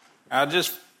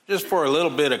Just for a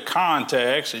little bit of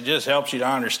context, it just helps you to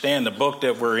understand the book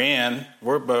that we're in.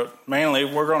 But mainly,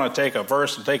 we're going to take a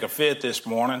verse and take a fifth this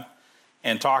morning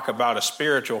and talk about a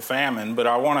spiritual famine. But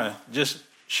I want to just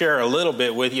share a little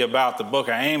bit with you about the book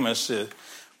of Amos.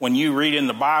 When you read in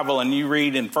the Bible and you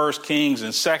read in 1 Kings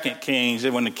and 2 Kings,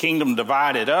 and when the kingdom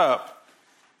divided up,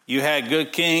 you had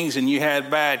good kings and you had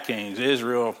bad kings.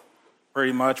 Israel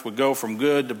pretty much would go from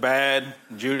good to bad.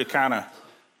 Judah kind of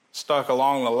stuck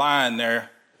along the line there.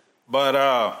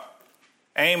 But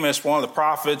Amos, one of the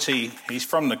prophets, he's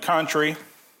from the country,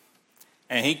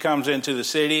 and he comes into the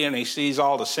city and he sees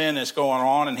all the sin that's going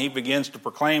on, and he begins to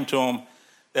proclaim to them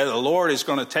that the Lord is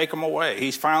going to take them away.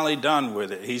 He's finally done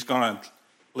with it. He's going to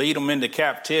lead them into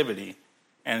captivity,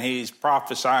 and he's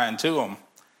prophesying to them.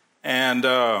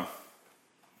 And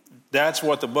that's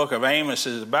what the book of Amos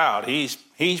is about. He's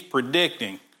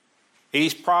predicting,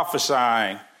 he's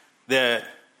prophesying that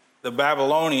the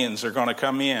Babylonians are going to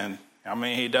come in. I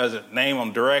mean, he doesn't name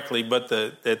them directly, but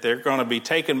that they're going to be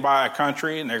taken by a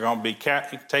country and they're going to be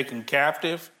taken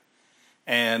captive.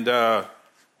 And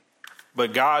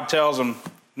but God tells them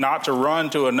not to run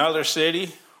to another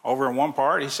city. Over in one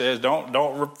part, he says,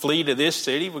 don't flee to this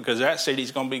city because that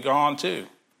city's going to be gone too.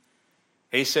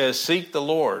 He says, seek the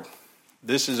Lord.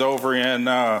 This is over in,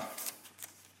 and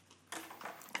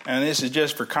this is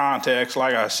just for context,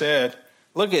 like I said.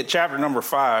 Look at chapter number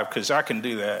 5, because I can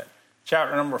do that.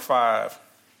 Chapter number 5.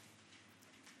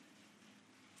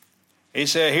 He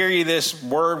said, hear ye this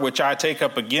word which I take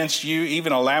up against you,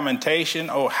 even a lamentation,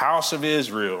 O house of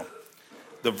Israel.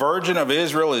 The virgin of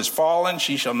Israel is fallen,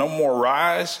 she shall no more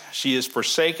rise. She is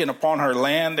forsaken upon her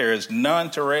land, there is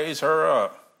none to raise her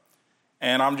up.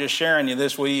 And I'm just sharing you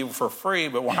this with you for free,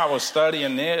 but when I was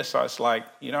studying this, I was like,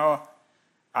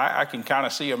 I can kind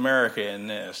of see America in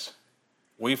this.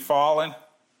 We've fallen,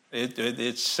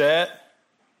 it's set,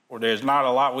 or there's not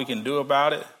a lot we can do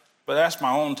about it, but that's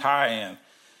my own tie-in.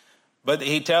 But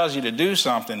he tells you to do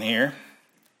something here.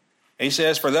 He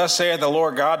says, for thus saith the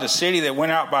Lord God, the city that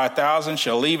went out by 1,000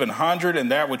 shall leave 100,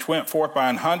 and that which went forth by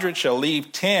 100 shall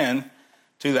leave 10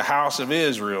 to the house of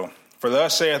Israel. For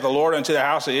thus saith the Lord unto the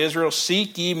house of Israel,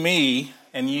 seek ye me,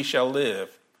 and ye shall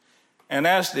live. And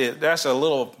that's a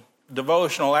little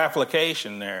devotional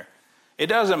application there. It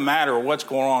doesn't matter what's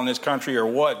going on in this country or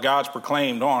what God's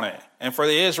proclaimed on it. And for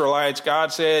the Israelites,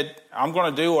 God said, I'm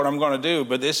going to do what I'm going to do,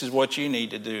 but this is what you need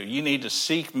to do. You need to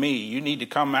seek me. You need to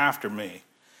come after me.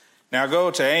 Now go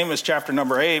to Amos chapter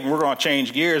number 8, and we're going to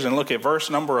change gears and look at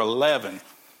verse number 11.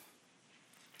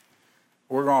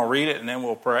 We're going to read it, and then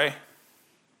we'll pray.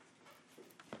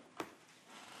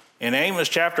 In Amos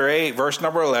chapter 8, verse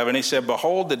number 11, he said,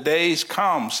 behold, the days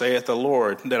come, saith the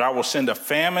Lord, that I will send a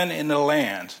famine in the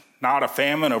land, not a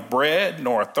famine of bread,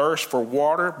 nor a thirst for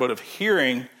water, but of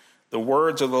hearing the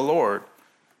words of the Lord.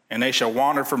 And they shall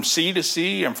wander from sea to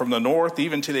sea, and from the north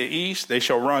even to the east. They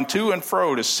shall run to and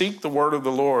fro to seek the word of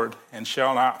the Lord, and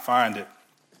shall not find it.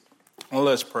 Well,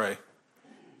 let's pray.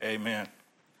 Amen.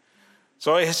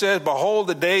 So he says, behold,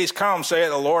 the days come, saith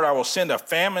the Lord, I will send a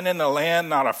famine in the land,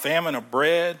 not a famine of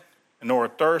bread, nor a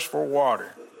thirst for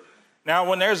water. Now,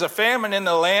 when there's a famine in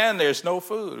the land, there's no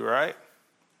food, right?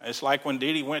 It's like when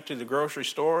Dee Dee went to the grocery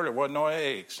store, there wasn't no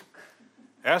eggs.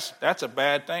 That's a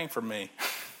bad thing for me.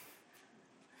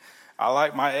 I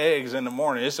like my eggs in the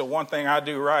morning. It's the one thing I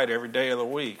do right every day of the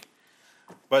week.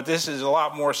 But this is a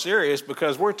lot more serious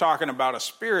because we're talking about a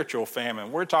spiritual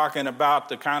famine. We're talking about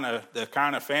the kind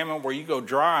of famine where you go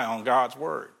dry on God's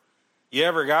word. You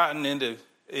ever gotten into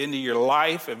your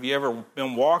life? Have you ever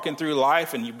been walking through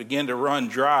life and you begin to run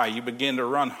dry? You begin to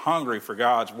run hungry for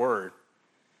God's word.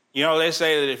 They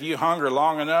say that if you hunger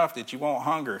long enough that you won't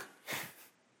hunger.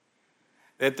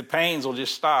 That the pains will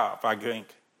just stop, I think.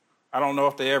 I don't know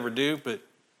if they ever do, but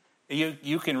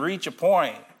you can reach a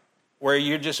point where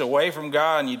you're just away from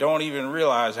God and you don't even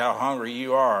realize how hungry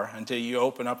you are until you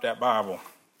open up that Bible.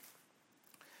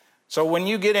 So when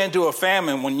you get into a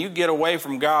famine, when you get away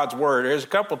from God's word, there's a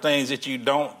couple things that you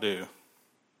don't do,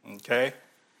 okay?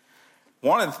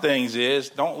 One of the things is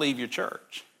don't leave your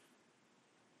church.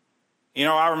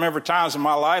 I remember times in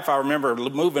my life, I remember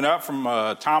moving up from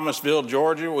Thomasville,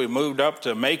 Georgia. We moved up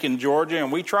to Macon, Georgia,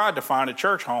 and we tried to find a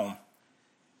church home.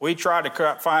 We tried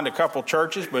to find a couple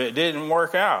churches, but it didn't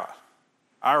work out.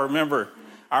 I remember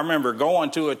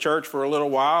going to a church for a little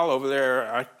while over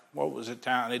there. What was it,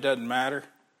 town? It doesn't matter.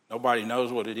 Nobody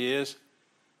knows what it is.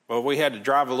 But we had to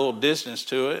drive a little distance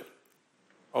to it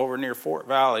over near Fort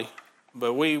Valley.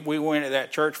 But we went to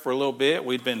that church for a little bit.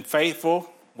 We'd been faithful.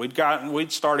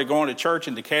 We'd started going to church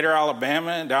in Decatur,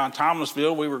 Alabama, and down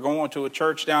Thomasville. We were going to a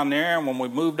church down there, and when we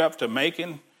moved up to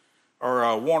Macon,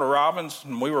 Warner Robins,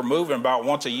 and we were moving about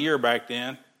once a year back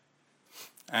then.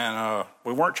 And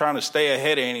we weren't trying to stay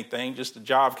ahead of anything, just the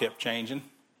job kept changing.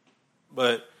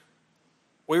 But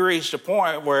we reached a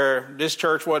point where this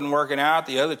church wasn't working out,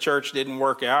 the other church didn't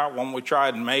work out, one we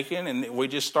tried making, and we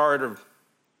just kind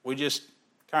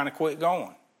of quit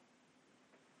going.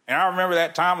 And I remember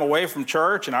that time away from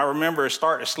church, and I remember it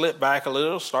starting to slip back a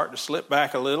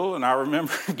little, and I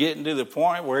remember getting to the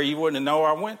point where you wouldn't know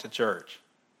I went to church.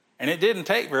 And it didn't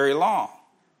take very long.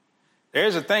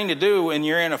 There's a thing to do when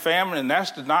you're in a family, and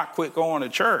that's to not quit going to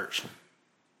church.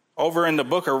 Over in the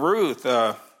book of Ruth,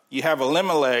 you have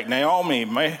Elimelech, Naomi,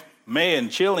 May,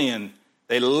 and Chilion.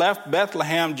 They left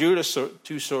Bethlehem, Judah,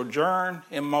 to sojourn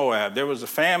in Moab. There was a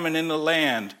famine in the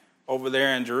land over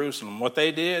there in Jerusalem. What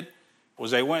they did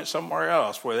was they went somewhere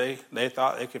else where they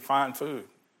thought they could find food.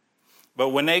 But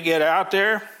when they get out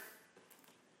there,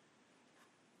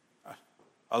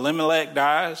 Elimelech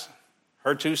dies,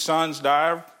 her 2 sons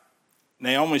die,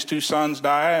 Naomi's 2 sons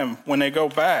die, and when they go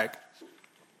back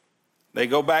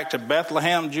to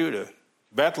Bethlehem, Judah.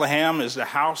 Bethlehem is the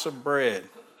house of bread,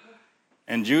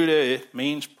 and Judah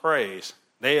means praise.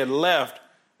 They had left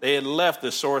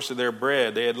the source of their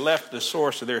bread. They had left the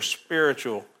source of their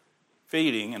spiritual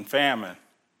feeding and famine.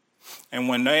 And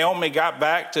when Naomi got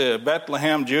back to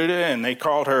Bethlehem, Judah, and they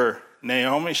called her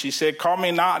Naomi, she said, "Call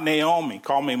me not Naomi,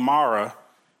 call me Mara,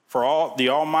 for the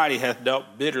Almighty hath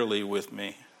dealt bitterly with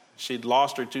me." She'd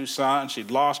lost her 2 sons.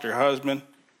 She'd lost her husband.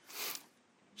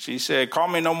 She said, "Call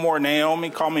me no more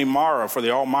Naomi, call me Mara, for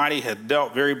the Almighty hath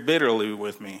dealt very bitterly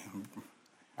with me.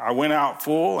 I went out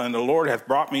full, and the Lord hath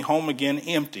brought me home again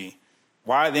empty.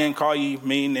 Why then call ye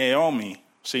me Naomi,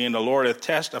 seeing the Lord hath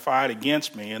testified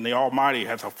against me, and the Almighty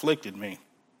hath afflicted me?"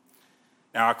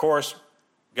 Now, of course,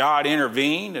 God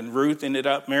intervened, and Ruth ended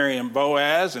up marrying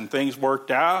Boaz, and things worked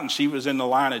out, and she was in the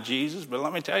line of Jesus. But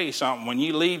let me tell you something. When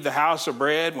you leave the house of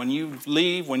bread, when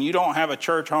you don't have a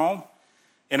church home,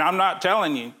 and I'm not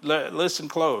telling you, listen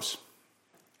close,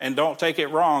 and don't take it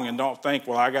wrong, and don't think,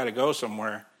 well, I got to go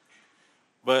somewhere.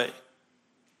 But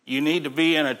you need to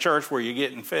be in a church where you're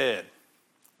getting fed,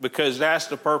 because that's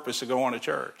the purpose of going to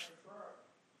church.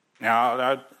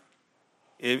 Now,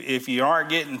 if you aren't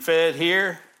getting fed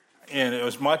here, and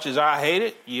as much as I hate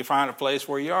it, you find a place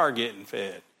where you are getting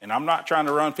fed. And I'm not trying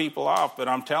to run people off, but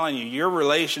I'm telling you, your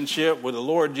relationship with the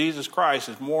Lord Jesus Christ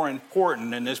is more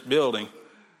important than this building.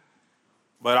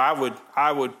 But I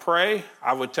would pray.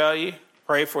 I would tell you,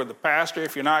 pray for the pastor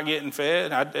if you're not getting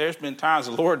fed. There's been times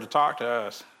the Lord to talk to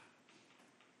us.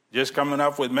 Just coming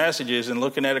up with messages and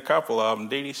looking at a couple of them.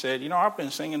 Dee Dee said, I've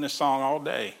been singing this song all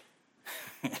day.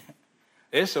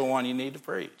 It's the one you need to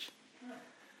preach.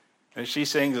 And she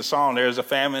sings a song, "There's a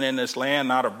famine in this land,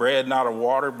 not of bread, not of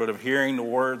water, but of hearing the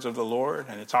words of the Lord."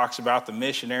 And it talks about the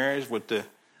missionaries with the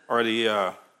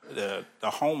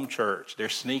home church. They're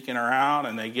sneaking around,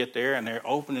 and they get there, and they're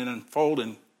opening and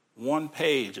folding one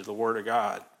page of the Word of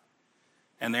God.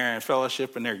 And they're in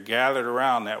fellowship, and they're gathered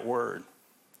around that Word.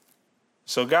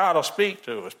 So God will speak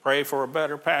to us. Pray for a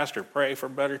better pastor. Pray for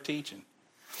better teaching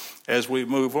as we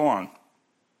move on.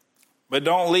 But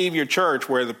don't leave your church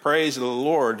where the praise of the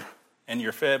Lord and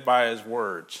you're fed by His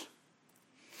words.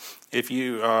 If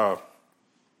you,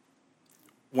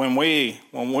 when we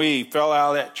fell out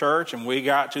of that church and we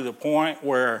got to the point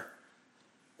where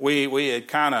we had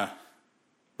kind of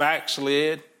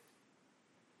backslid,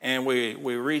 and we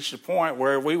reached a point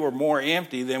where we were more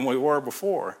empty than we were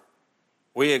before.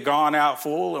 We had gone out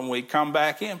full and we'd come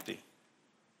back empty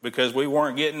because we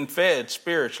weren't getting fed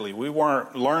spiritually. We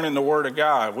weren't learning the Word of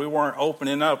God. We weren't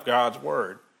opening up God's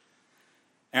Word.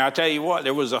 And I tell you what,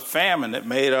 there was a famine that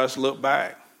made us look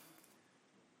back.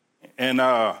 And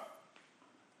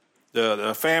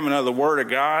the famine of the Word of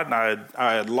God, and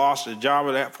I had lost a job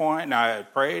at that point, and I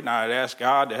had prayed, and I had asked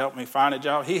God to help me find a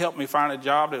job. He helped me find a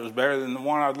job that was better than the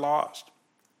one I'd lost.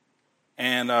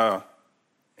 And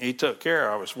He took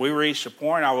care of us. We reached a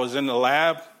point, I was in the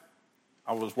lab.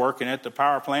 I was working at the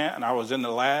power plant, and I was in the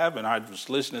lab, and I was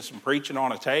listening to some preaching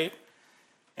on a tape.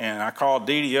 And I called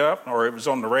Dee Dee up, or it was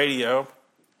on the radio.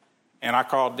 And I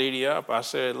called Dee Dee up. I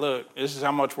said, "Look, this is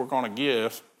how much we're going to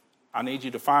give. I need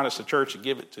you to find us a church to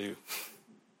give it to."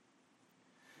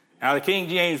 Now, the King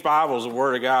James Bible is the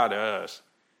Word of God to us.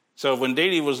 So when Dee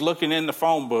Dee was looking in the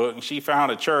phone book and she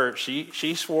found a church,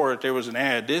 she swore that there was an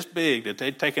ad this big, that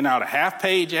they'd taken out a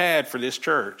half-page ad for this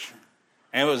church.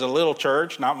 And it was a little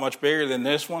church, not much bigger than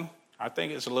this one. I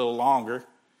think it's a little longer.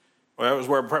 Well, it was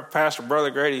where Brother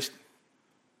Grady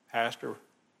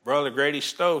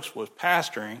Stokes was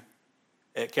pastoring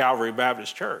at Calvary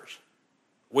Baptist Church.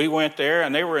 We went there,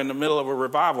 and they were in the middle of a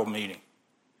revival meeting.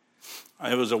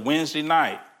 It was a Wednesday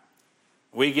night.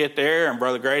 We get there, and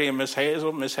Brother Grady and Miss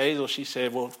Hazel, she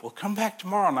said, well, we'll come back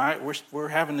tomorrow night. We're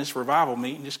having this revival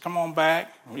meeting. Just come on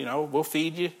back. We'll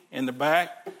feed you in the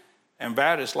back. And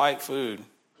Baptists like food.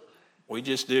 We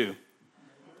just do.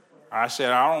 I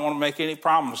said, I don't want to make any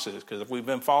promises because we've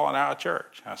been falling out of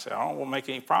church. I said, I don't want to make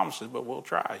any promises, but we'll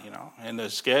try, And the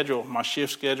schedule, my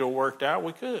shift schedule worked out,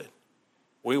 we could.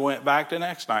 We went back the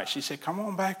next night. She said, come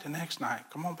on back the next night.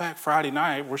 Come on back Friday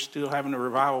night. We're still having a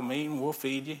revival meeting. We'll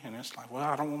feed you. And it's like, well,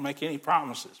 I don't want to make any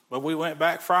promises. But we went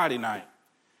back Friday night.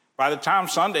 By the time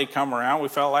Sunday come around, we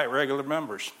felt like regular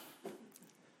members,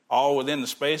 all within the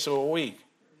space of a week.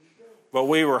 But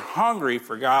we were hungry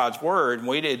for God's word, and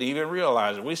we didn't even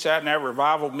realize it. We sat in that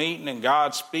revival meeting, and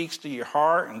God speaks to your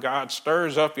heart, and God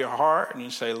stirs up your heart, and you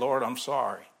say, Lord, I'm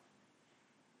sorry.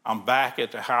 I'm back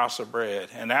at the house of bread.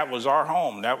 And that was our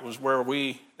home. That was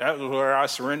where I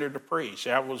surrendered to preach.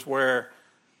 That was where,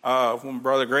 when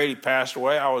Brother Grady passed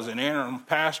away, I was an interim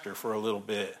pastor for a little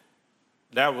bit.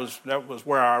 That was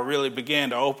where I really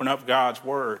began to open up God's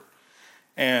word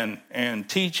and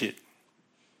teach it.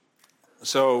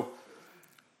 So,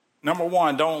 number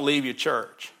one, don't leave your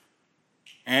church.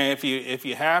 And if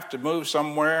you have to move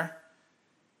somewhere,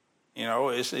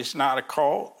 it's not a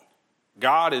cult.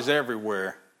 God is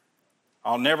everywhere.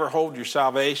 I'll never hold your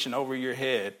salvation over your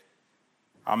head.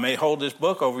 I may hold this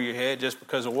book over your head just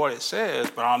because of what it says,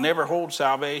 but I'll never hold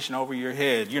salvation over your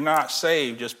head. You're not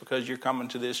saved just because you're coming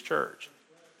to this church.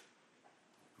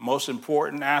 The most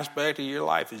important aspect of your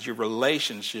life is your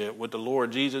relationship with the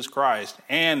Lord Jesus Christ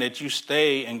and that you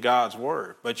stay in God's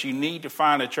word. But you need to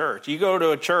find a church. You go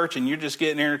to a church and you're just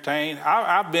getting entertained.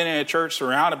 I've been in a church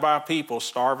surrounded by people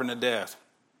starving to death.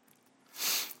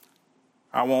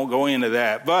 I won't go into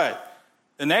that. But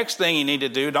the next thing you need to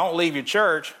do, don't leave your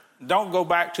church. Don't go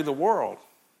back to the world.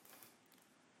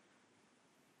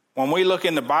 When we look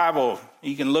in the Bible,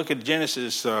 you can look at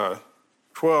Genesis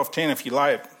 12:10 if you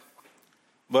like.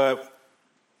 But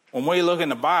when we look in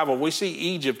the Bible, we see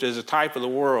Egypt as a type of the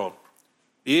world.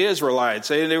 The Israelites,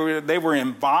 they were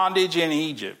in bondage in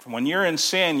Egypt. When you're in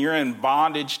sin, you're in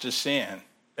bondage to sin.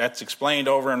 That's explained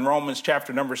over in Romans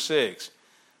chapter number 6.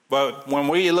 But when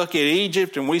we look at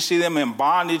Egypt and we see them in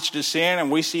bondage to sin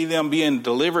and we see them being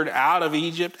delivered out of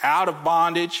Egypt, out of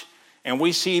bondage, and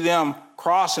we see them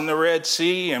crossing the Red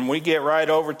Sea, and we get right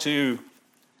over to,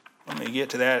 let me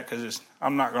get to that because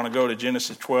I'm not going to go to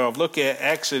Genesis 12. Look at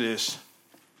Exodus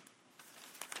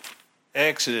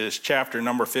chapter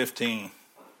number 15.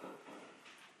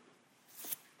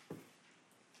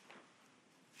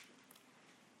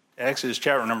 Exodus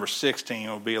chapter number 16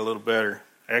 will be a little better.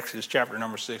 Exodus chapter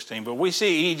number 16. But we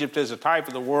see Egypt as a type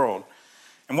of the world.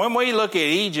 And when we look at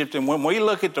Egypt and when we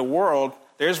look at the world,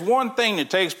 there's one thing that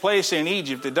takes place in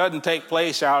Egypt that doesn't take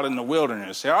place out in the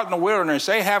wilderness. Out in the wilderness,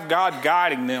 they have God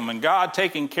guiding them and God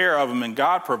taking care of them and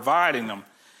God providing them.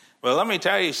 But let me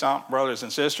tell you something, brothers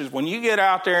and sisters. When you get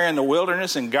out there in the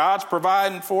wilderness and God's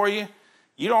providing for you,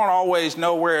 you don't always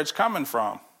know where it's coming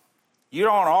from. You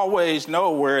don't always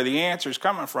know where the answer is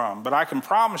coming from. But I can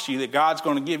promise you that God's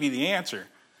going to give you the answer.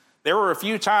 There were a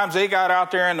few times they got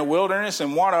out there in the wilderness,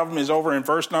 and one of them is over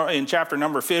in chapter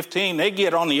number 15. They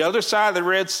get on the other side of the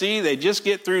Red Sea. They just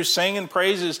get through singing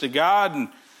praises to God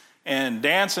and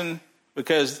dancing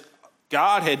because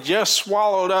God had just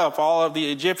swallowed up all of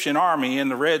the Egyptian army in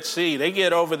the Red Sea. They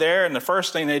get over there, and the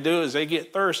first thing they do is they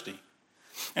get thirsty.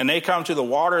 And they come to the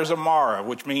waters of Marah,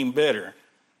 which mean bitter.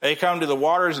 They come to the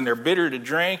waters, and they're bitter to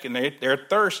drink, and they're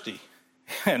thirsty.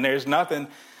 And there's nothing...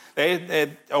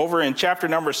 over in chapter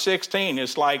number 16,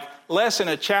 it's like less than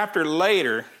a chapter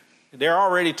later, they're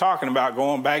already talking about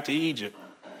going back to Egypt.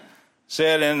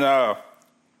 Said in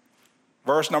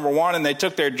verse number 1, and they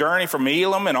took their journey from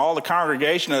Elim, and all the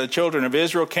congregation of the children of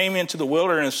Israel came into the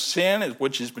wilderness of Sin,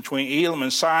 which is between Elim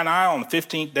and Sinai, on the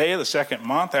 15th day of the second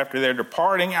month after their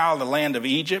departing out of the land of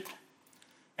Egypt.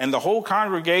 And the whole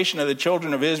congregation of the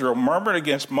children of Israel murmured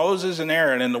against Moses and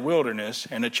Aaron in the wilderness,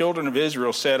 and the children of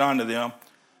Israel said unto them,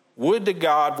 Would to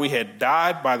God we had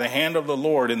died by the hand of the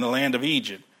Lord in the land of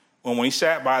Egypt, when we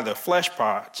sat by the flesh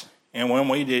pots, and when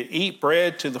we did eat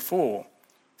bread to the full.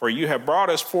 For you have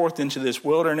brought us forth into this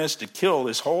wilderness to kill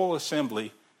this whole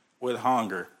assembly with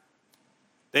hunger.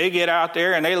 They get out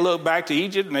there and they look back to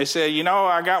Egypt and they say,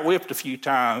 I got whipped a few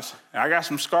times. I got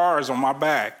some scars on my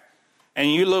back.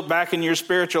 And you look back in your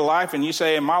spiritual life and you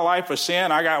say, in my life of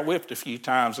sin, I got whipped a few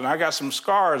times and I got some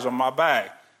scars on my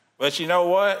back. But you know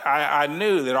what? I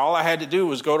knew that all I had to do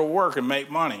was go to work and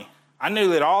make money. I knew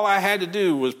that all I had to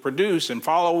do was produce and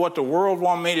follow what the world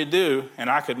wanted me to do,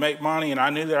 and I could make money, and I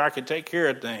knew that I could take care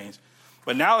of things.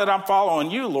 But now that I'm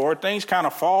following you, Lord, things kind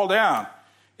of fall down,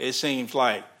 it seems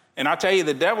like. And I tell you,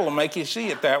 the devil will make you see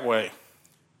it that way.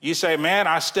 You say, man,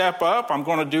 I step up. I'm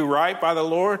going to do right by the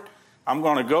Lord. I'm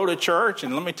going to go to church.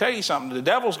 And let me tell you something. The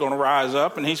devil's going to rise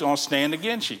up and he's going to stand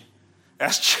against you.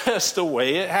 That's just the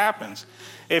way it happens.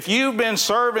 If you've been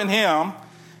serving him,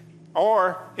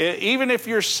 or even if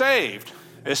you're saved,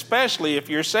 especially if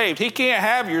you're saved, he can't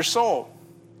have your soul.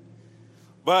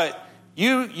 But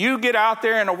you get out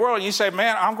there in the world and you say,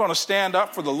 man, I'm going to stand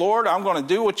up for the Lord. I'm going to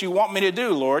do what you want me to do,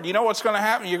 Lord. You know what's going to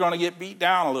happen? You're going to get beat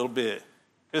down a little bit.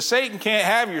 Because Satan can't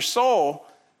have your soul,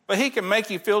 but he can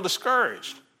make you feel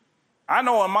discouraged. I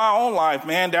know in my own life,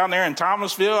 man, down there in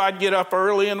Thomasville, I'd get up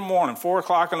early in the morning, 4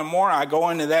 o'clock in the morning. I'd go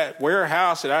into that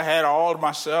warehouse that I had all to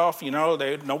myself. You know,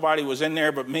 nobody was in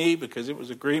there but me because it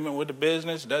was agreement with the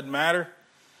business. It doesn't matter.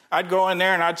 I'd go in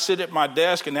there and I'd sit at my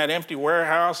desk in that empty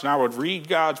warehouse and I would read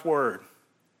God's word.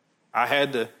 I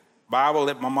had the Bible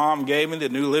that my mom gave me, the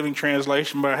New Living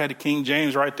Translation, but I had the King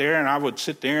James right there, and I would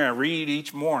sit there and read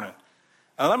each morning.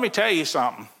 Now, let me tell you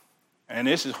something, and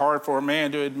this is hard for a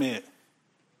man to admit,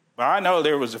 but I know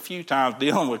there was a few times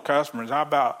dealing with customers, I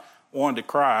about wanted to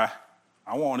cry.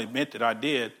 I won't admit that I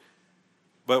did.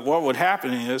 But what would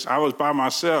happen is I was by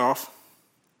myself,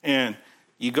 and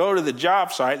you go to the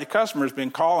job site, the customer's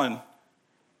been calling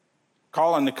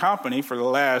the company for the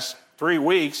last 3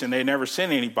 weeks, and they never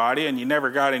sent anybody, and you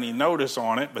never got any notice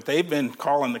on it, but they've been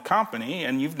calling the company,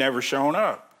 and you've never shown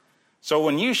up. So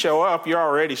when you show up, you're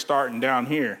already starting down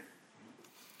here.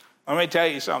 Let me tell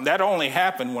you something. That only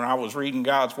happened when I was reading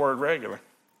God's word regular.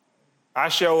 I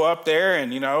show up there,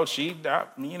 and,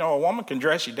 a woman can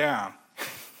dress you down.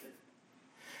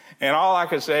 And all I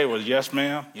could say was, yes,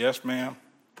 ma'am, yes, ma'am.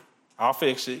 I'll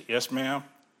fix it, yes, ma'am.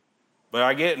 But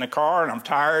I get in the car, and I'm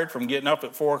tired from getting up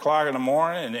at 4 o'clock in the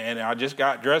morning, and I just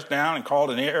got dressed down and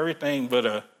called in everything but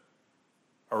a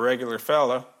regular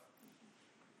fella.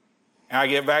 And I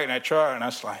get back in that truck, and I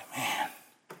was like, man.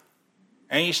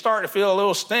 And you start to feel a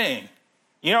little sting.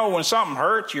 You know, when something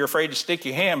hurts, you're afraid to stick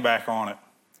your hand back on it,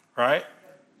 right?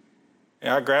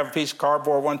 And I grabbed a piece of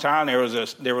cardboard one time.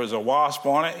 There was a wasp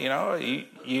on it. You know,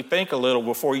 you think a little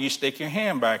before you stick your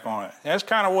hand back on it. That's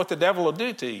kind of what the devil will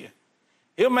do to you.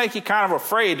 He'll make you kind of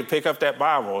afraid to pick up that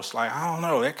Bible. It's like, I don't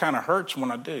know, that kind of hurts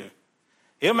when I do.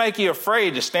 He'll make you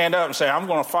afraid to stand up and say, I'm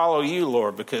going to follow you,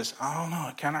 Lord, because I don't know,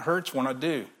 it kind of hurts when I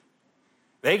do.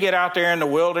 They get out there in the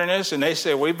wilderness and they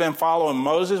say, we've been following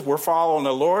Moses, we're following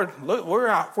the Lord. Look,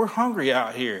 we're hungry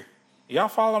out here. Y'all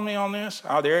follow me on this?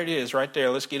 Oh, there it is right there.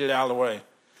 Let's get it out of the way.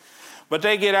 But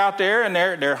they get out there and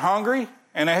they're hungry.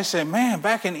 And they say, man,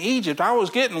 back in Egypt, I was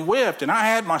getting whipped and I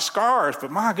had my scars,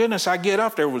 but my goodness, I get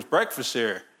up, there was breakfast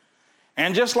there.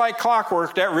 And just like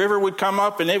clockwork, that river would come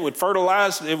up and it would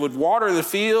fertilize, it would water the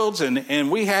fields,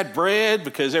 and we had bread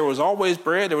because there was always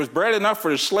bread. There was bread enough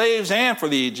for the slaves and for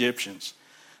the Egyptians.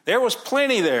 There was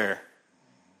plenty there.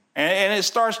 And it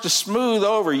starts to smooth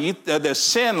over the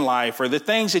sin life or the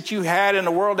things that you had in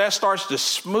the world, that starts to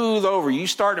smooth over. You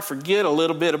start to forget a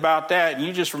little bit about that and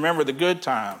you just remember the good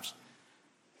times.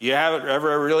 You haven't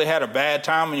ever really had a bad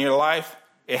time in your life?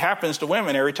 It happens to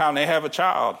women every time they have a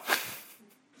child.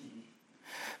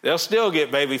 They'll still get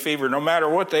baby fever no matter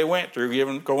what they went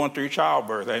through, going through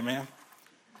childbirth, amen?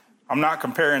 I'm not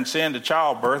comparing sin to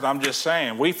childbirth. I'm just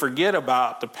saying we forget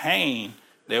about the pain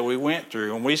that we went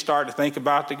through and we start to think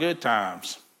about the good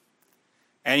times.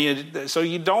 And so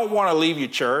you don't want to leave your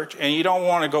church and you don't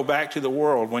want to go back to the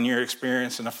world when you're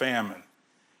experiencing a famine.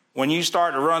 When you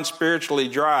start to run spiritually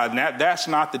dry, that's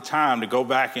not the time to go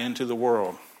back into the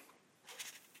world.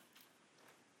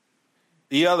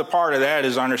 The other part of that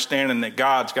is understanding that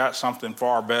God's got something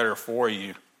far better for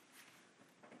you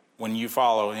when you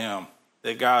follow him.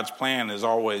 That God's plan is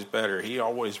always better. He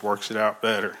always works it out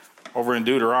better. Over in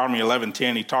Deuteronomy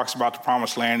 11:10, he talks about the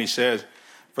promised land. He says,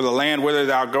 for the land whither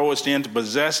thou goest in to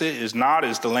possess it is not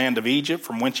as the land of Egypt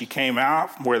from whence ye came out,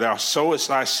 where thou sowest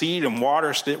thy seed and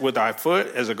waterest it with thy foot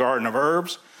as a garden of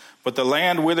herbs. But the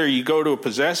land whither ye go to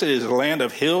possess it is a land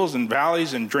of hills and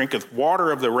valleys, and drinketh water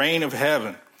of the rain of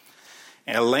heaven.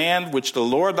 And a land which the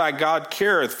Lord thy God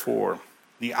careth for.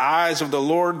 The eyes of the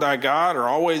Lord thy God are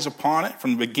always upon it,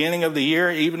 from the beginning of the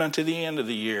year even unto the end of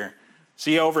the year.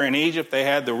 See, over in Egypt, they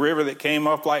had the river that came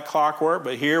up like clockwork,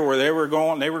 but here where they were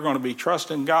going to be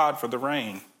trusting God for the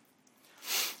rain.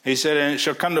 He said, and it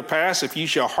shall come to pass, if you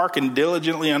shall hearken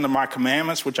diligently unto my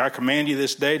commandments, which I command you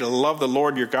this day, to love the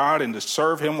Lord your God and to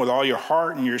serve him with all your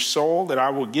heart and your soul, that I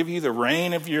will give you the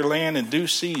rain of your land in due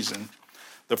season,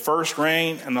 the first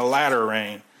rain and the latter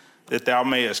rain, that thou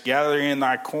mayest gather in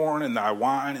thy corn and thy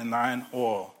wine and thine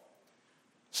oil.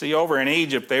 See, over in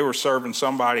Egypt, they were serving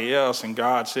somebody else, and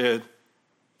God said,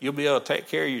 you'll be able to take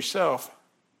care of yourself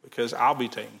because I'll be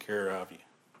taking care of you.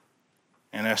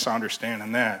 And that's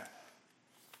understanding that.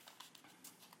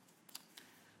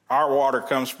 Our water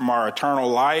comes from our eternal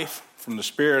life, from the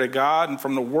Spirit of God, and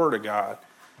from the Word of God.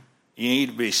 You need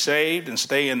to be saved and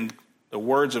stay in the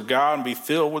words of God and be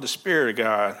filled with the Spirit of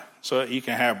God so that you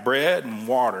can have bread and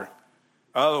water.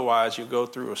 Otherwise, you'll go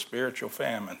through a spiritual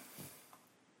famine.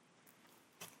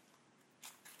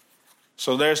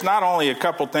 So there's not only a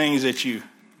couple things that you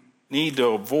need to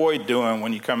avoid doing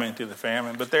when you come into the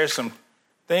famine, but there's some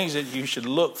things that you should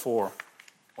look for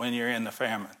when you're in the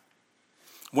famine.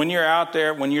 When you're out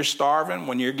there, when you're starving,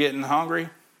 when you're getting hungry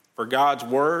for God's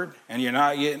word and you're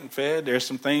not getting fed, there's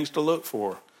some things to look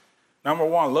for. Number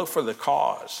one, look for the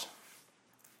cause.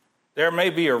 There may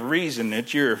be a reason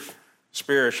that you're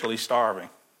spiritually starving.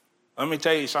 Let me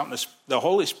tell you something. The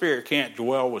Holy Spirit can't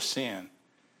dwell with sin.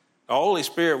 The Holy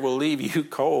Spirit will leave you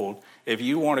cold if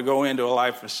you want to go into a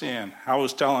life of sin. I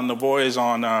was telling the boys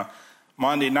on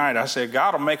Monday night, I said,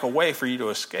 God will make a way for you to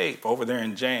escape over there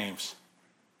in James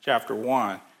chapter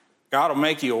 1. God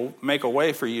will make a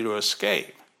way for you to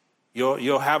escape.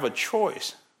 You'll have a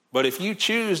choice. But if you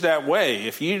choose that way,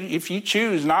 if you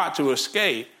choose not to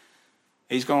escape,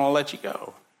 he's going to let you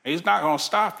go. He's not going to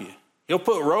stop you. He'll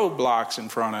put roadblocks in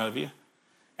front of you.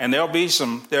 And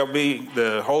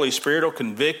the Holy Spirit will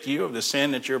convict you of the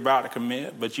sin that you're about to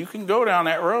commit, but you can go down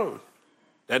that road.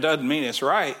 That doesn't mean it's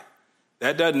right.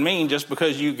 That doesn't mean just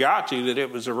because you got to that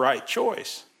it was the right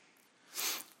choice.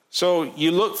 So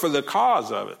you look for the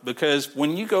cause of it, because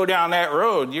when you go down that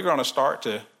road, you're going to start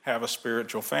to have a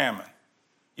spiritual famine.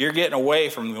 You're getting away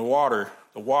from the water,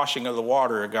 the washing of the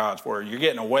water of God's word. You're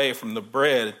getting away from the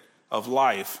bread of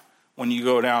life when you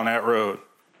go down that road.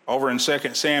 Over in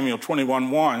 2 Samuel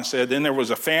 21:1 said, Then there was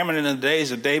a famine in the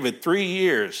days of David 3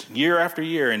 years, year after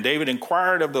year. And David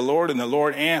inquired of the Lord, and the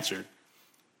Lord answered.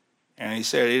 And he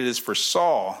said, It is for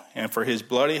Saul and for his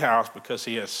bloody house, because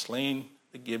he has slain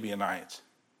the Gibeonites.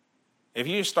 If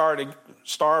you started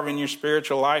starving your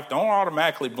spiritual life, don't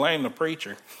automatically blame the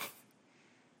preacher.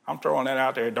 I'm throwing that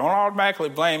out there. Don't automatically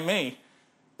blame me,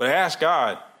 but ask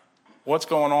God, what's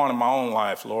going on in my own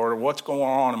life, Lord? Or what's going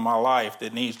on in my life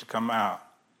that needs to come out?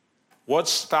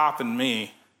 What's stopping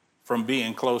me from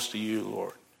being close to you,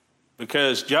 Lord?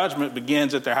 Because judgment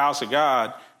begins at the house of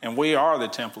God, and we are the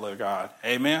temple of God.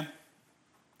 Amen?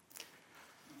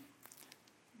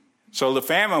 So the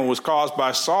famine was caused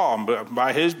by Saul,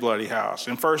 by his bloody house.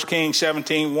 In 1 Kings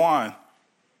 17:1,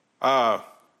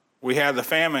 we have the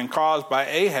famine caused by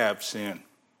Ahab's sin.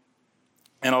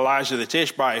 And Elijah the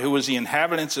Tishbite, who was the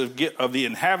inhabitants of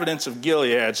the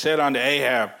Gilead, said unto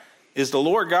Ahab, As the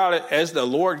Lord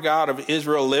God of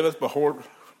Israel liveth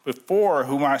before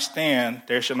whom I stand,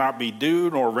 there shall not be dew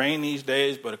nor rain these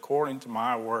days, but according to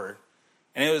my word.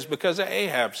 And it was because of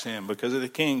Ahab's sin, because of the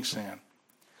king's sin.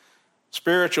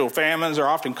 Spiritual famines are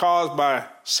often caused by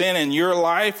sin in your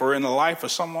life or in the life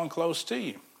of someone close to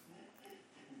you.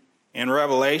 In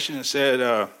Revelation, it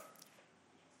said,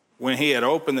 when he had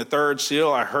opened the third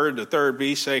seal, I heard the third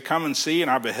beast say, Come and see.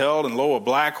 And I beheld, and lo, a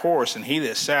black horse, and he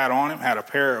that sat on him had a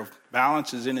pair of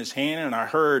balances in his hand. And I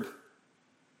heard,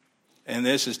 and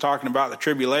this is talking about the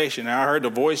tribulation, and I heard the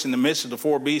voice in the midst of the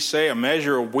four beasts say, A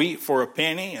measure of wheat for a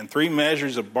penny, and 3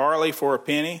 measures of barley for a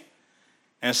penny.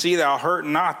 And see thou hurt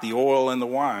not the oil and the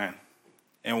wine.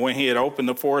 And when he had opened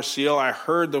the fourth seal, I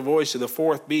heard the voice of the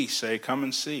fourth beast say, Come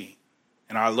and see.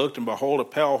 And I looked, and behold, a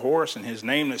pale horse, and his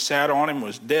name that sat on him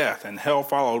was Death, and hell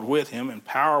followed with him, and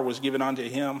power was given unto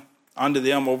them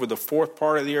over the fourth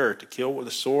part of the earth, to kill with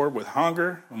the sword, with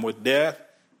hunger, and with death,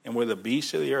 and with the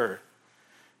beasts of the earth.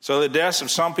 So the deaths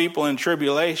of some people in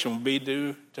tribulation will be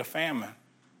due to famine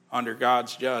under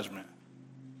God's judgment.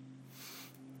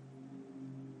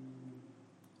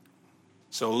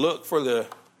 So look for the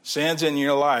sins in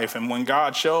your life, and when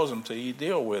God shows them to you,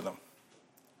 deal with them.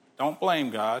 Don't blame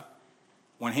God.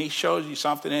 When he shows you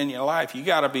something in your life, you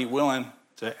got to be willing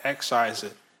to excise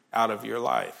it out of your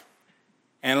life.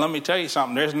 And let me tell you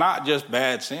something, there's not just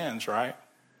bad sins, right?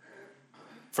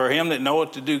 For him that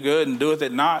knoweth to do good and doeth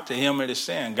it not, to him it is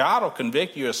sin. God will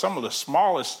convict you of some of the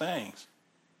smallest things.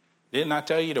 Didn't I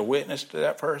tell you to witness to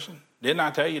that person? Didn't I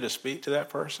tell you to speak to that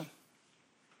person?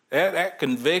 That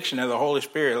conviction of the Holy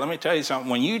Spirit, let me tell you something.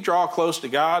 When you draw close to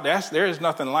God, there is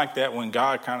nothing like that when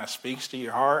God kind of speaks to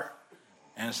your heart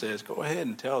and says, Go ahead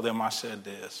and tell them I said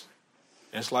this.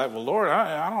 It's like, well, Lord,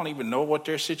 I don't even know what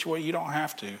their situation. You don't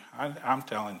have to. I'm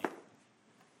telling you.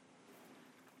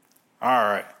 All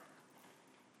right.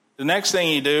 The next thing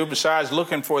you do, besides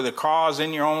looking for the cause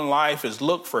in your own life, is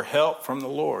look for help from the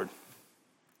Lord.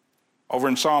 Over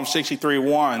in Psalm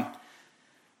 63:1,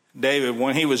 David,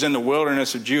 when he was in the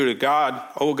wilderness of Judah, God,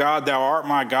 O God, thou art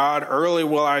my God. Early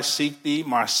will I seek thee.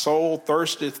 My soul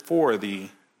thirsteth for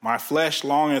thee. My flesh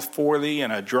longeth for thee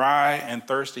in a dry and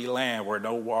thirsty land where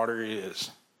no water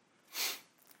is,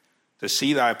 to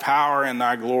see thy power and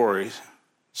thy glory,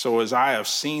 so as I have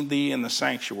seen thee in the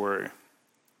sanctuary.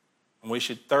 And we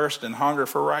should thirst and hunger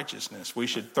for righteousness. We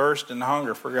should thirst and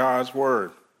hunger for God's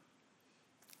word.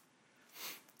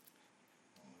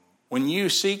 When you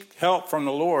seek help from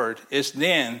the Lord, it's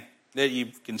then that you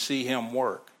can see him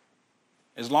work.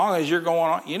 As long as you're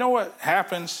going on, you know what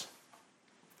happens?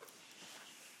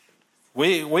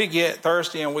 We get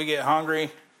thirsty and we get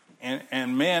hungry,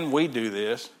 and men, we do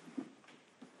this,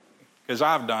 because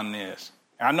I've done this.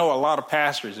 I know a lot of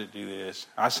pastors that do this.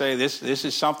 I say this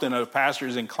is something a pastor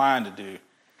is inclined to do.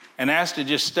 And that's to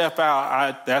just step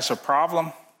out. That's a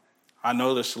problem. I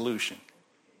know the solution.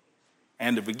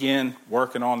 And to begin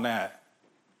working on that.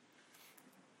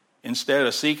 Instead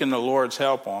of seeking the Lord's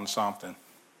help on something.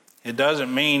 It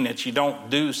doesn't mean that you don't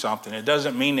do something. It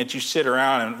doesn't mean that you sit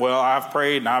around and, well, I've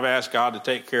prayed and I've asked God to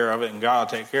take care of it, and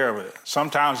God will take care of it.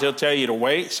 Sometimes he'll tell you to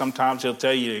wait. Sometimes he'll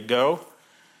tell you to go.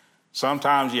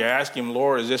 Sometimes you ask him,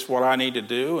 Lord, is this what I need to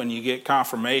do? And you get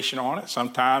confirmation on it.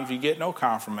 Sometimes you get no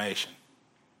confirmation.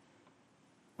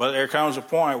 But there comes a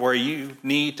point where you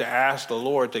need to ask the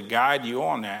Lord to guide you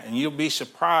on that, and you'll be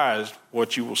surprised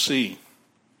what you will see.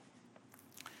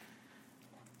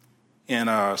 In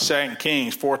 2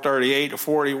 Kings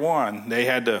 4:38-41, they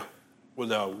had the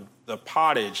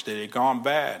pottage that had gone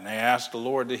bad, and they asked the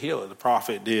Lord to heal it. The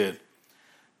prophet did.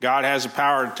 God has the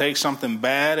power to take something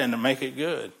bad and to make it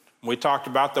good. We talked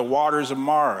about the waters of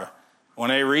Marah. When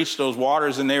they reached those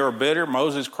waters and they were bitter,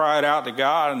 Moses cried out to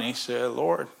God, and he said,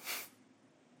 Lord.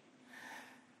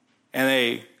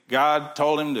 And God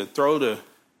told him to throw the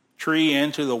tree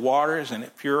into the waters, and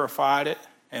it purified it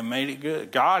and made it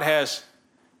good. God has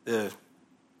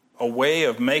a way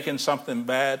of making something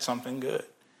bad something good.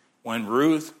 When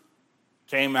Ruth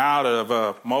came out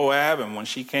of Moab, and when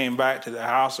she came back to the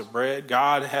house of bread,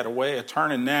 God had a way of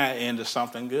turning that into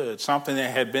something good. Something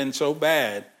that had been so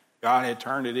bad, God had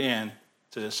turned it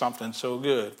into something so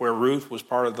good, where Ruth was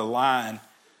part of the line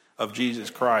of Jesus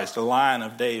Christ, the line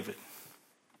of David.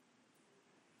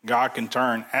 God can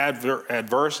turn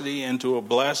adversity into a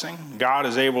blessing. God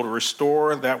is able to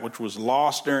restore that which was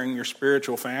lost during your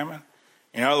spiritual famine.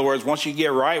 In other words, once you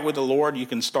get right with the Lord, you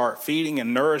can start feeding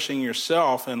and nourishing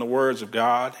yourself in the words of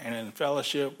God and in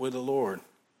fellowship with the Lord.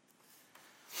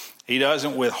 He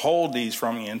doesn't withhold these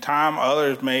from you. In time,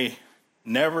 others may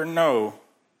never know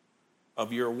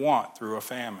of your want through a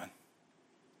famine.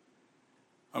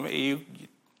 I mean,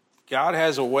 God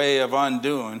has a way of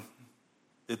undoing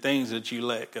the things that you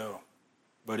let go,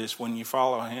 but it's when you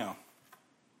follow him.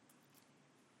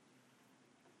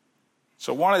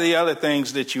 So one of the other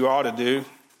things that you ought to do,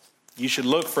 you should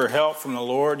look for help from the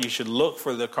Lord. You should look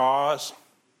for the cause.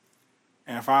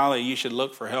 And finally, you should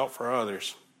look for help for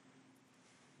others.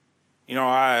 You know,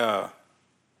 I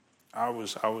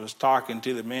was talking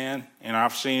to the men, and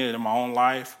I've seen it in my own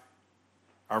life.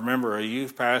 I remember a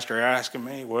youth pastor asking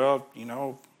me, well, you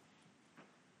know,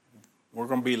 we're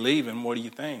going to be leaving. What do you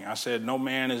think? I said, no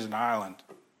man is an island.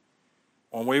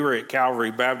 When we were at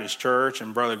Calvary Baptist Church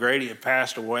and Brother Grady had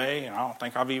passed away, and I don't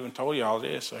think I've even told you all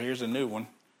this, so here's a new one.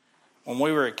 When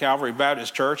we were at Calvary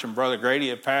Baptist Church and Brother Grady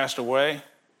had passed away,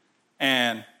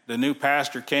 and the new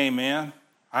pastor came in,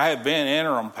 I had been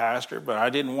interim pastor, but I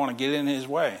didn't want to get in his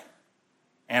way.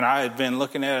 And I had been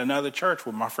looking at another church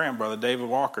with my friend, Brother David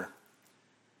Walker.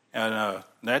 And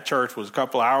that church was a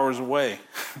couple hours away.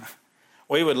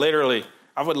 I would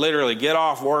literally get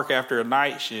off work after a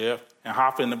night shift and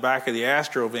hop in the back of the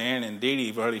Astro van, and Dee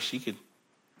Dee, buddy, she could,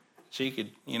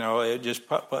 you know, it just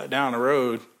putt down the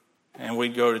road, and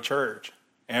we'd go to church.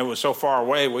 And it was so far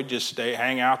away, we'd just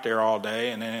hang out there all day,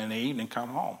 and then in the evening come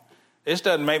home. This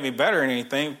doesn't make me better in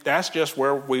anything. That's just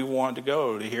where we wanted to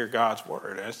go to hear God's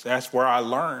word. That's where I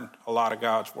learned a lot of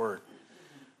God's word.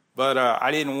 But I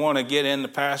didn't want to get in the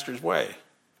pastor's way.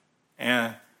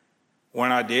 And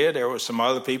when I did, there was some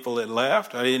other people that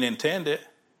left. I didn't intend it.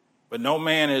 But no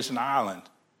man is an island.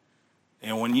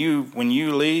 And when you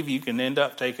leave, you can end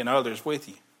up taking others with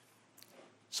you.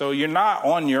 So you're not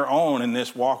on your own in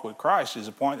this walk with Christ is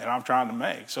the point that I'm trying to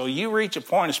make. So you reach a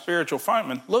point of spiritual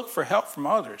famine, look for help from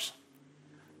others.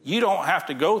 You don't have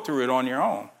to go through it on your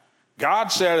own. God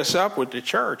set us up with the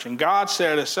church, and God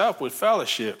set us up with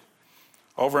fellowship.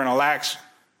 Over in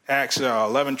Acts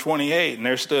 11:28, and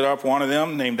there stood up one of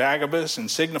them named Agabus, and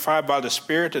signified by the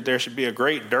Spirit that there should be a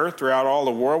great dearth throughout all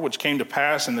the world, which came to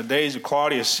pass in the days of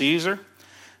Claudius Caesar.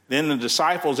 Then the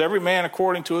disciples, every man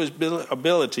according to his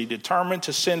ability, determined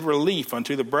to send relief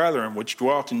unto the brethren which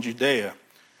dwelt in Judea,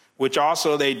 which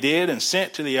also they did and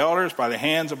sent to the elders by the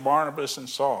hands of Barnabas and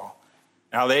Saul.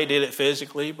 Now they did it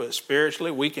physically, but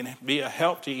spiritually we can be a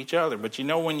help to each other. But you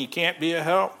know when you can't be a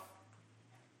help?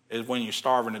 Is when you're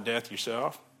starving to death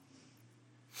yourself.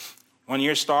 When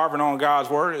you're starving on God's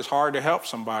word, it's hard to help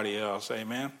somebody else.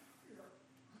 Amen.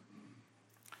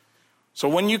 So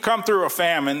when you come through a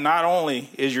famine, not only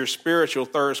is your spiritual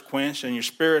thirst quenched and your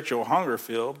spiritual hunger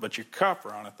filled, but your cup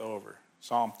runneth over.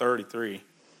 Psalm 33.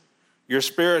 Your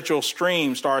spiritual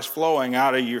stream starts flowing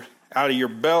out of your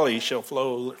belly shall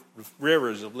flow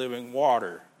rivers of living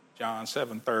water. John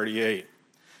 7:38.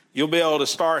 You'll be able to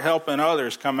start helping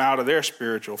others come out of their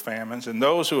spiritual famines, and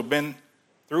those who have been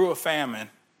through a famine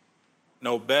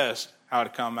know best how to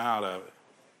come out of it.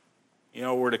 You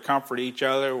know, we're to comfort each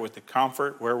other with the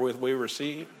comfort wherewith we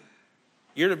receive.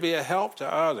 You're to be a help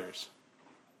to others.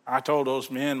 I told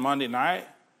those men Monday night,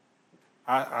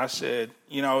 I said,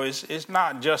 you know, it's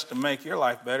not just to make your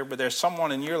life better, but there's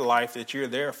someone in your life that you're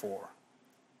there for,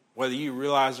 whether you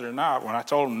realize it or not. When I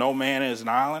told them no man is an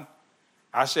island,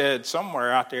 I said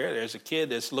somewhere out there's a kid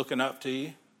that's looking up to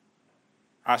you.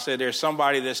 I said there's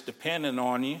somebody that's dependent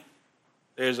on you.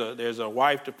 There's a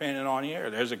wife dependent on you, or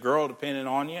there's a girl dependent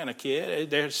on you, and a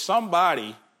kid. There's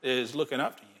somebody that is looking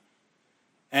up to you.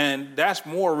 And that's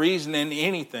more reason than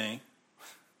anything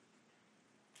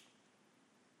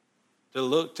to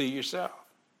look to yourself.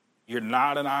 You're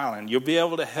not an island. You'll be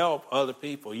able to help other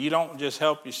people. You don't just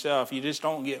help yourself. You just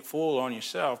don't get full on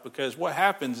yourself, because what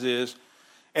happens is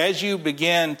as you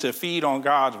begin to feed on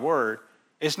God's word,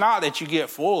 it's not that you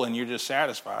get full and you're just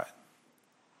satisfied.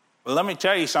 But let me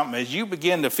tell you something. As you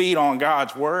begin to feed on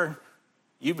God's word,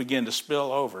 you begin to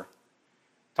spill over.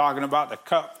 Talking about the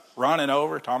cup running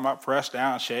over, talking about pressed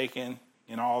down, shaking,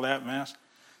 you know, all that mess.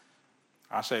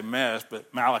 I say mess,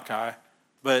 but Malachi.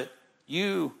 But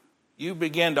you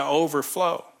begin to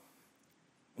overflow.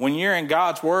 When you're in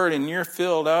God's word and you're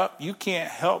filled up, you can't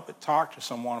help but talk to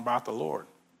someone about the Lord.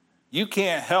 You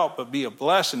can't help but be a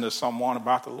blessing to someone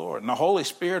about the Lord. And the Holy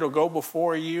Spirit will go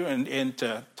before you and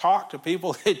to talk to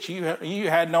people that you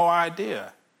had no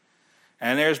idea.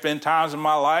 And there's been times in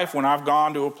my life when I've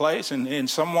gone to a place and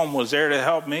someone was there to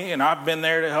help me, and I've been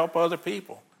there to help other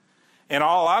people. And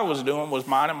all I was doing was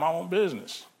minding my own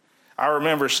business. I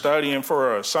remember studying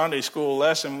for a Sunday school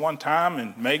lesson one time,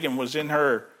 and Megan was in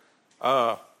her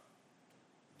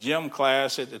gym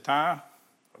class at the time,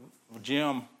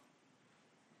 gym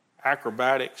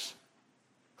acrobatics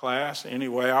class.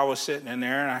 Anyway, I was sitting in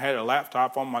there and I had a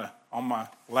laptop on my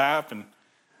lap, and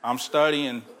I'm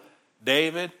studying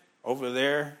David over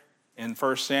there in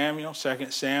 1 Samuel,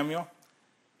 2 Samuel.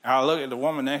 And I look at the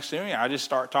woman next to me. I just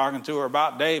start talking to her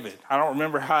about David. I don't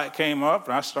remember how it came up,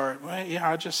 but I start,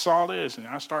 I just saw this, and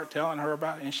I start telling her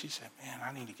about it, and she said, man,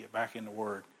 I need to get back in the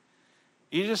Word.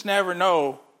 You just never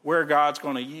know where God's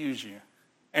going to use you.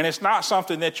 And it's not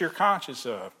something that you're conscious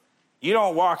of. You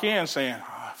don't walk in saying,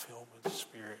 I feel with the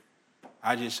Spirit.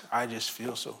 I just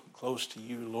feel so close to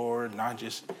you, Lord.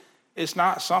 And it's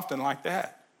not something like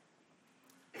that.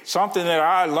 Something that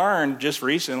I learned just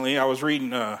recently, I was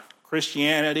reading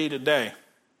Christianity Today.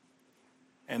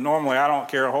 And normally I don't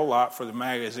care a whole lot for the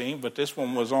magazine, but this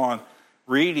one was on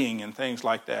reading and things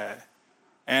like that.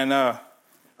 And a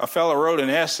fellow wrote an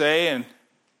essay, and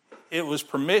it was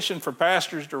permission for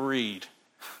pastors to read.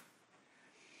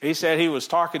 He said he was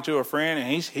talking to a friend, and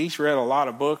he's read a lot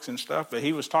of books and stuff, but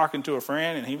he was talking to a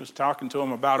friend, and he was talking to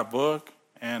him about a book,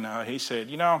 and he said,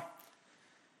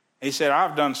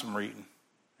 I've done some reading.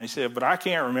 He said, but I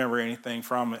can't remember anything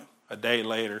from it a day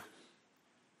later.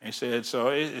 He said, so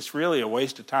it's really a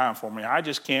waste of time for me. I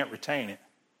just can't retain it.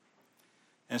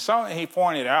 And something he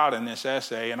pointed out in this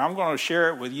essay, and I'm going to share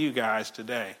it with you guys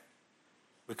today,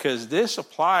 because this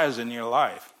applies in your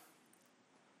life.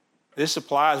 This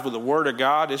applies with the Word of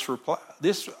God.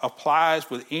 This applies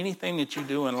with anything that you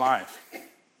do in life.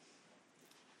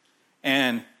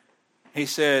 And he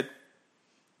said,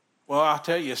 well, I'll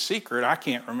tell you a secret. I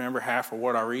can't remember half of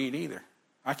what I read either.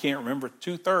 I can't remember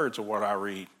 2/3 of what I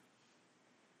read.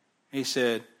 He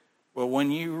said, well,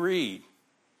 when you read,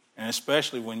 and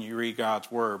especially when you read God's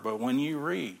Word, but when you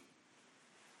read,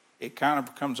 it kind of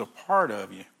becomes a part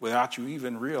of you without you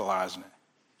even realizing it.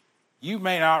 You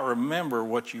may not remember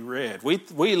what you read.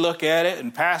 We look at it,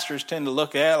 and pastors tend to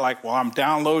look at it like, well, I'm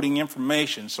downloading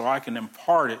information so I can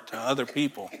impart it to other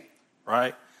people,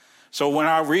 right? So when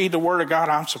I read the Word of God,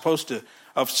 I'm supposed to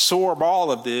absorb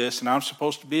all of this, and I'm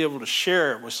supposed to be able to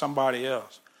share it with somebody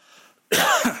else.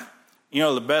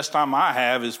 The best time I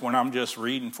have is when I'm just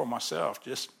reading for myself,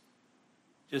 just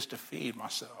just to feed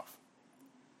myself.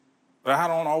 But I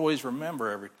don't always remember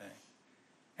everything.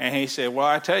 And he said, well,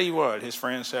 I tell you what, his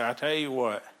friend said, I tell you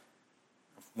what,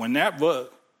 when that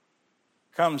book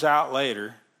comes out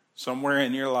later, somewhere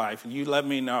in your life, and you let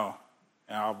me know,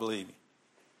 and I'll believe you.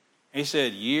 He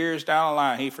said years down the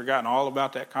line, he'd forgotten all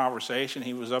about that conversation.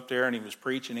 He was up there and he was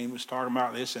preaching. He was talking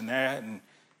about this and that, and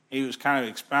he was kind of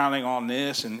expounding on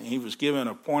this, and he was giving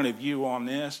a point of view on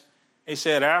this. He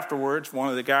said afterwards, one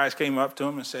of the guys came up to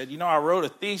him and said, I wrote a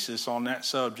thesis on that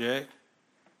subject.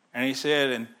 And he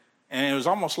said, and it was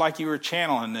almost like you were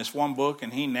channeling this one book,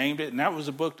 and he named it, and that was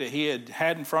a book that he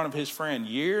had in front of his friend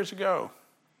years ago.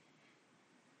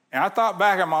 And I thought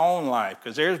back on my own life,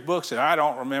 because there's books that I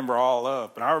don't remember all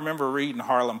of, but I remember reading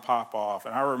Harlan Popoff,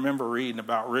 and I remember reading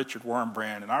about Richard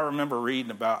Wurmbrand, and I remember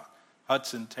reading about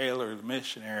Hudson Taylor, the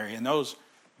missionary, and those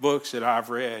books that I've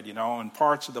read, and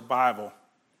parts of the Bible.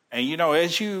 And,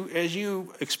 as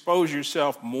you expose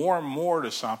yourself more and more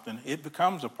to something, it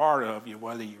becomes a part of you,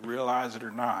 whether you realize it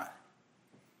or not.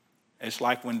 It's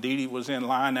like when Dee Dee was in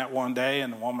line that one day,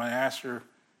 and the woman asked her,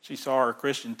 she saw her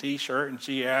Christian T-shirt, and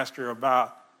she asked her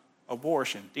about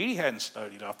abortion. Dee Dee hadn't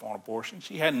studied up on abortion.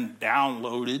 She hadn't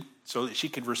downloaded so that she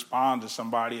could respond to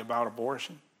somebody about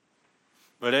abortion.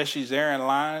 But as she's there in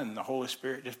line and the Holy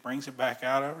Spirit just brings it back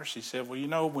out of her, she said,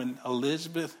 well, when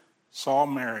Elizabeth saw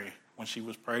Mary when she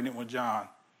was pregnant with John,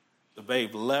 the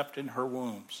babe leapt in her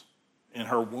womb.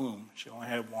 She only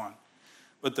had one.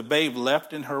 But the babe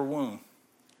leapt in her womb.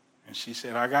 And she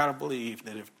said, I got to believe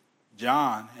that if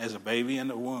John, as a baby in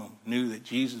the womb, knew that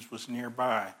Jesus was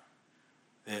nearby,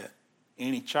 that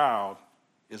any child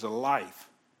is a life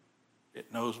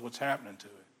that knows what's happening to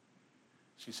it.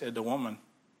 She said the woman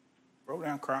broke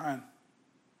down crying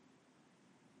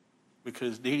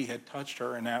because Dee Dee had touched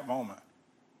her in that moment,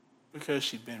 because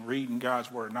she'd been reading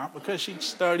God's word, not because she'd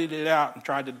studied it out and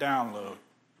tried to download.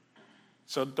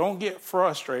 So don't get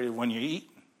frustrated when you're eating.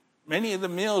 Many of the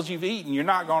meals you've eaten, you're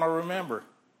not going to remember,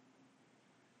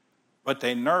 but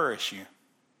they nourish you.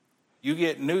 You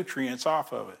get nutrients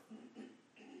off of it.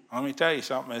 Let me tell you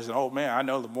something, as an old man, I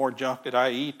know the more junk that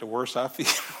I eat, the worse I feel.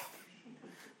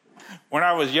 When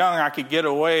I was young, I could get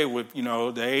away with,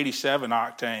 the 87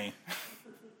 octane.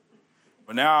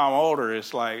 But now I'm older,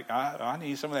 it's like I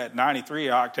need some of that 93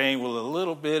 octane with a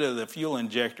little bit of the fuel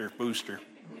injector booster.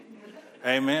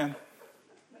 Amen.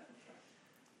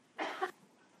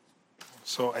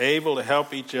 So able to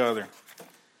help each other.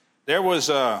 There was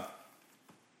a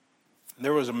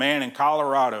man in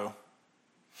Colorado.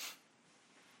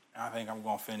 I think I'm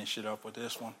going to finish it up with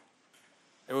this one.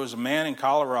 There was a man in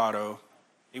Colorado.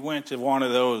 He went to one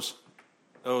of those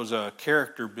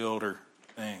character builder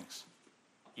things,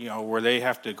 where they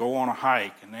have to go on a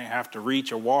hike and they have to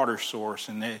reach a water source.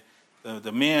 And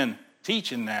the men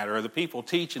teaching that, or the people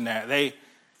teaching that,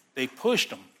 they pushed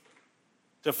them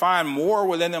to find more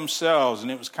within themselves.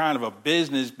 And it was kind of a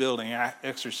business building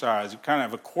exercise, kind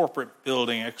of a corporate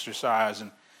building exercise. And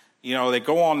they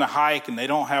go on the hike and they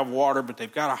don't have water, but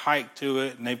they've got a hike to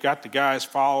it, and they've got the guys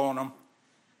following them.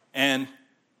 And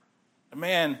the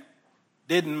man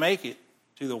didn't make it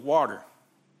to the water.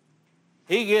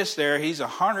 He gets there, he's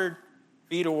 100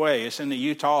 feet away. It's in the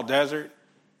Utah desert,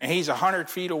 and he's 100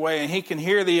 feet away, and he can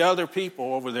hear the other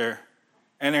people over there.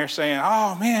 And they're saying,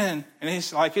 oh, man. And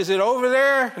he's like, is it over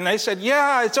there? And they said,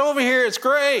 yeah, it's over here. It's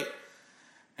great.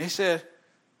 And he said,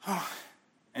 oh.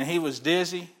 And he was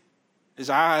dizzy. His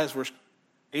eyes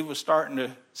he was starting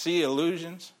to see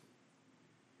illusions.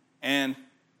 And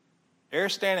there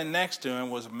standing next to him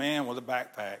was a man with a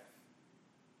backpack.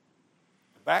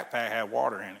 The backpack had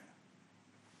water in it.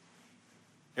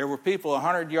 There were people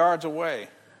 100 yards away,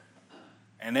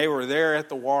 and they were there at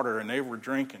the water, and they were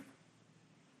drinking.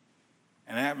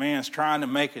 And that man's trying to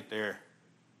make it there.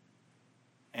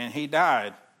 And he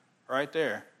died right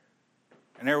there.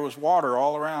 And there was water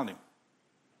all around him.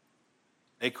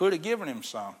 They could have given him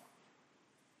some.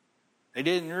 They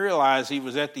didn't realize he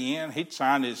was at the end. He'd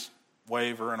signed his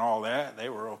waiver and all that. They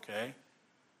were okay.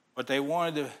 But they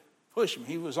wanted to push him.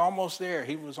 He was almost there.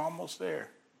 He was almost there.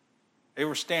 They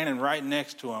were standing right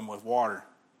next to him with water.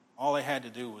 All they had to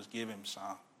do was give him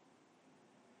some.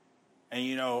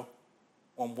 And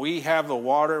when we have the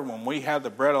water, when we have the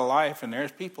bread of life, and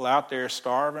there's people out there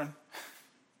starving,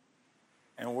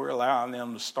 and we're allowing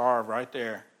them to starve right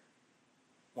there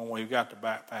when we've got the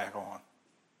backpack on.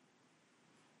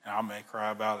 And I may cry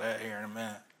about that here in a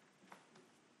minute.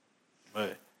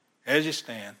 But as you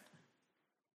stand,